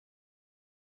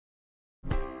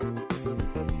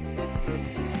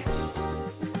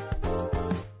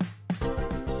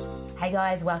Hey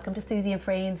guys, welcome to Suzy and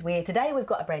Friends, where today we've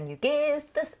got a brand new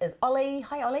guest. This is Olly.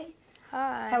 Hi Olly.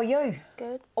 Hi. How are you?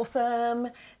 Good. Awesome.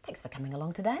 Thanks for coming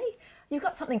along today. You've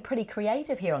got something pretty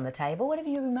creative here on the table. What have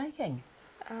you been making?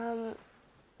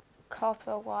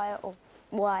 Copper wire or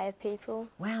wire people.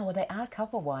 Wow, well they are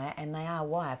copper wire and they are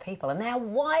wire people. And they're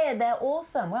wired, they're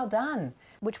awesome. Well done.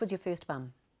 Which was your first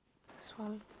bum? This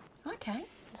one. Okay.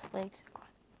 His legs are quite...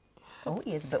 Oh,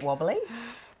 he is a bit wobbly,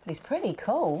 but he's pretty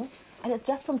cool. And it's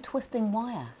just from twisting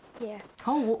wire. Yeah.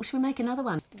 Cool. Well, should we make another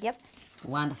one? Yep.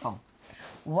 Wonderful.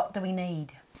 What do we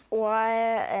need?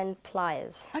 Wire and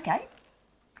pliers. Okay.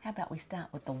 How about we start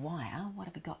with the wire? What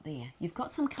have we got there? You've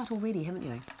got some cut already, haven't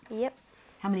you? Yep.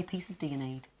 How many pieces do you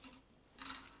need?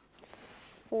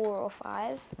 4 or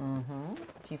 5. So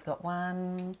you've got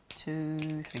 1,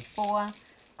 2, 3, 4.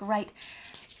 Great.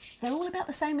 They're all about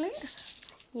the same length?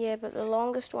 Yeah, but the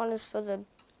longest one is for the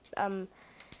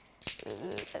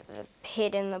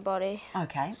head and the body.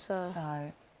 Okay.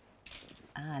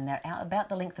 And they're out about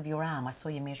the length of your arm. I saw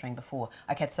you measuring before.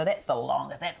 Okay, so that's the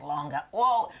longest. That's longer.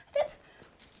 Whoa, that's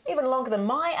even longer than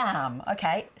my arm.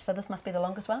 Okay, so this must be the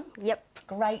longest one? Yep.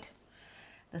 Great.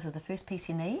 This is the first piece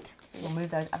you need. We'll move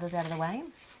those others out of the way.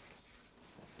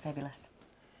 Fabulous.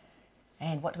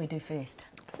 And what do we do first?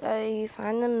 So you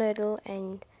find the middle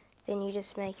and then you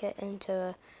just make it into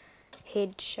a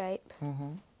head shape.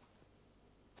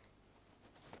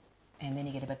 And then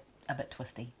you get a bit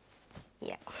twisty.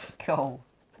 Yeah. Cool.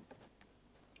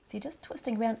 So you're just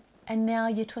twisting around, and now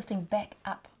you're twisting back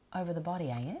up over the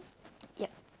body, are you?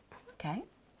 Yep. Okay.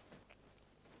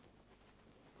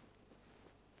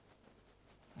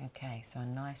 Okay, so a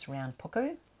nice round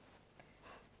puku.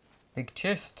 Big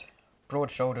chest, broad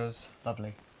shoulders,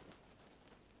 lovely.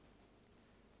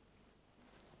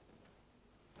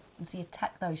 And so you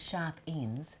tuck those sharp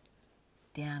ends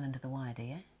down into the wire, do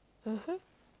you?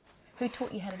 Who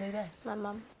taught you how to do this? My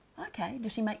mum. Okay,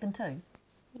 does she make them too?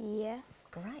 Yeah.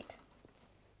 Great.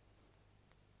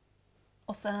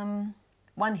 Awesome.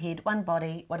 One head, one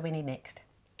body. What do we need next?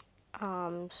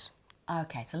 Arms.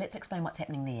 Okay, so let's explain what's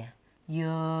happening there.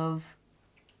 You've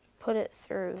Put it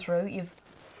through. you've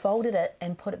folded it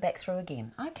and put it back through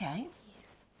again. Okay.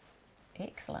 Yeah.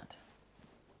 Excellent.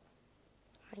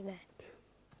 Like that.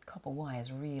 Copper wire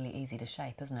is really easy to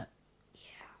shape, isn't it? Yeah.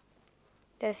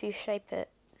 But if you shape it,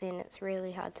 then it's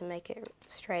really hard to make it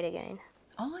straight again.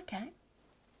 Oh, okay.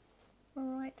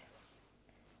 All right.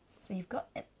 So you've got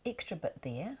an extra bit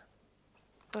there.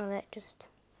 Oh, that just...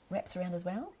 Wraps around as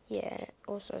well? Yeah, and it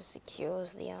also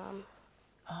secures the arm.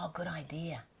 Oh, good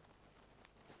idea.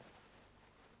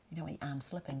 You don't want your arm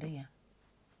slipping, do you?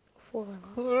 Falling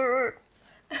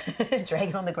off. Drag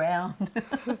it on the ground.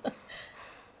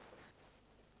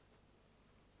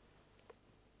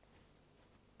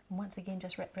 And once again,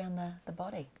 just wrap around the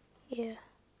body. Yeah.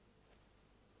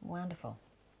 Wonderful.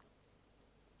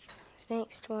 The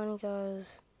next one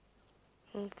goes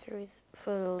in through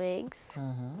for the legs.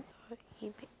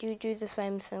 You do the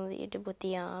same thing that you did with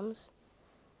the arms,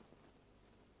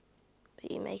 but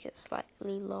you make it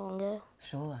slightly longer.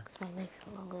 Sure. Because my legs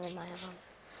are longer than my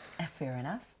arm. Fair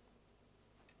enough.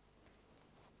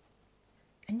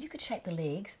 And you could shape the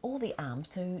legs or the arms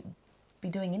to be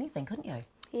doing anything, couldn't you?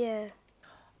 Yeah.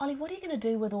 Olly, what are you going to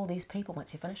do with all these people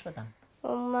once you're finished with them?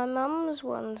 Well, my mum's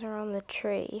ones are on the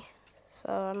tree, so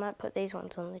I might put these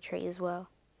ones on the tree as well,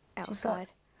 outside.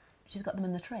 She's got them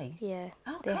in the tree? Yeah.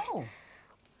 Oh, cool.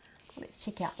 Let's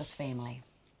check out this family.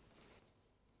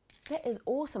 That is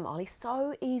awesome, Olly.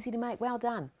 So easy to make. Well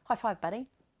done. High five, buddy.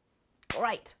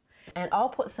 Great. And I'll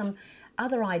put some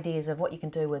other ideas of what you can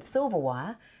do with silver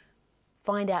wire.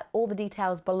 Find out all the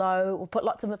details below. We'll put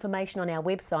lots of information on our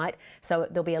website, so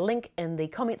there'll be a link in the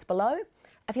comments below.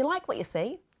 If you like what you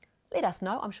see, let us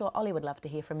know. I'm sure Olly would love to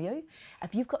hear from you.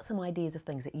 If you've got some ideas of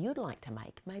things that you'd like to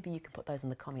make, maybe you can put those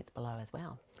in the comments below as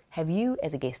well. Have you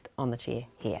as a guest on the chair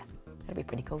here? That'd be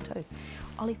pretty cool too.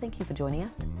 Olly, thank you for joining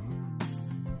us.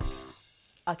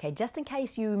 Okay, just in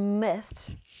case you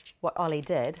missed what Olly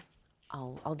did,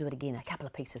 I'll do it again, a couple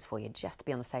of pieces for you, just to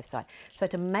be on the safe side. So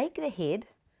to make the head,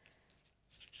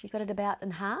 you got it about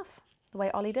in half, the way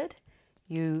Olly did.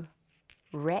 You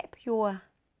wrap your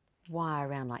wire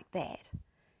around like that,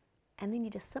 and then you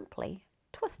just simply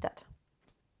twist it.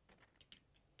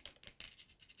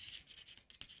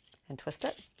 And twist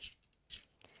it.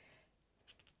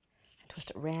 And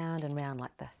twist it round and round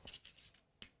like this.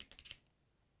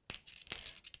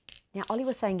 Now, Olly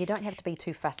was saying you don't have to be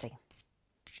too fussy,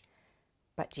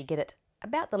 but you get it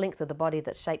about the length of the body,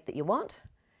 that shape that you want,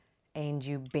 and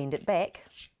you bend it back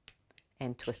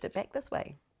and twist it back this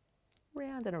way,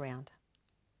 round and around.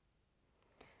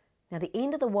 Now the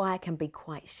end of the wire can be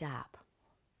quite sharp,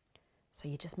 So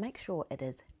you just make sure it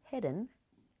is hidden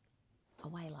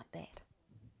away like that.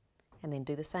 And then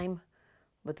do the same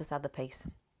with this other piece.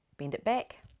 Bend it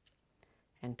back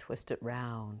and twist it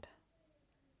round.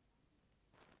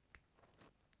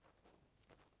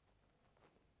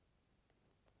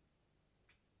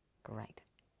 Great.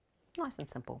 Nice and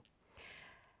simple.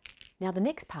 Now the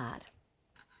next part,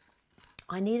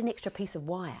 I need an extra piece of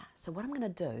wire. So what I'm going to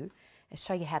do is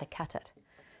show you how to cut it.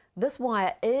 This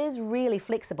wire is really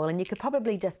flexible, and you could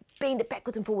probably just bend it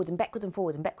backwards and forwards and backwards and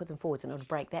forwards and backwards and forwards and it'll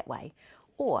break that way.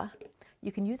 Or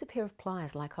you can use a pair of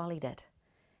pliers like Olly did,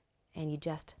 and you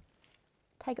just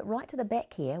take it right to the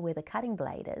back here where the cutting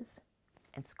blade is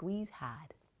and squeeze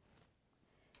hard.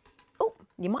 Oh,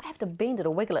 you might have to bend it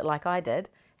or wiggle it like I did,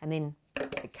 and then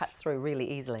it cuts through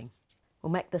really easily.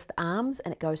 We'll make this the arms,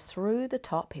 and it goes through the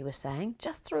top, he was saying,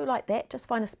 just through like that. Just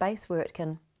find a space where it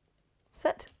can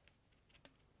sit.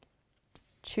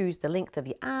 Choose the length of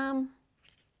your arm,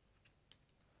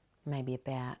 maybe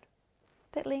about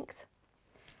that length,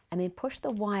 and then push the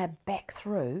wire back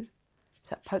through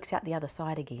so it pokes out the other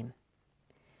side again.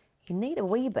 You need a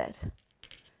wee bit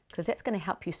because that's going to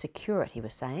help you secure it, he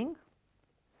was saying.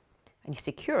 And you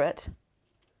secure it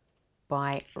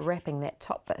by wrapping that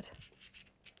top bit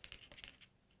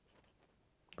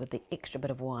with the extra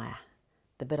bit of wire,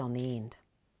 the bit on the end.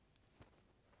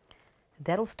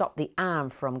 That'll stop the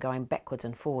arm from going backwards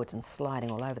and forwards and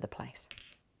sliding all over the place.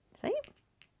 See?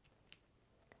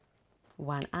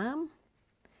 One arm,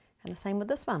 and the same with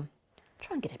this one.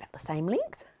 Try and get about the same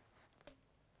length.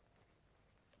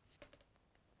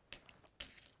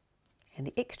 And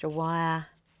the extra wire,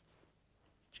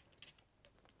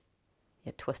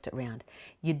 you twist it round.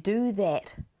 You do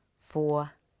that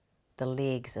for the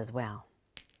legs as well.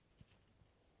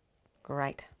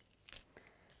 Great.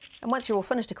 And once you're all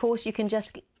finished, of course, you can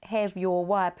just have your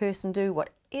wire person do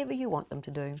whatever you want them to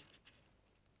do.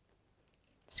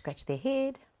 Scratch their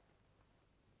head,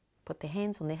 put their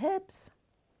hands on their hips,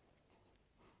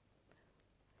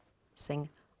 sing,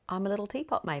 "I'm a little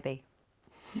teapot," maybe.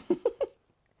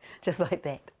 Just like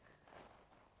that.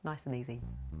 Nice and easy.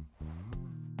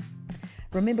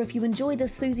 Remember, if you enjoy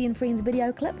this Suzy and Friends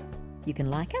video clip, you can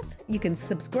like us, you can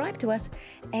subscribe to us,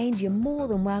 and you're more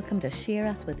than welcome to share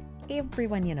us with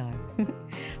everyone you know.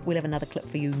 We'll have another clip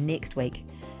for you next week.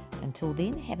 Until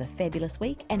then, have a fabulous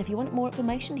week, and if you want more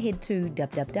information, head to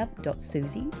www.suzy.co.nz.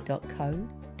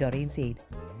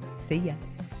 See ya.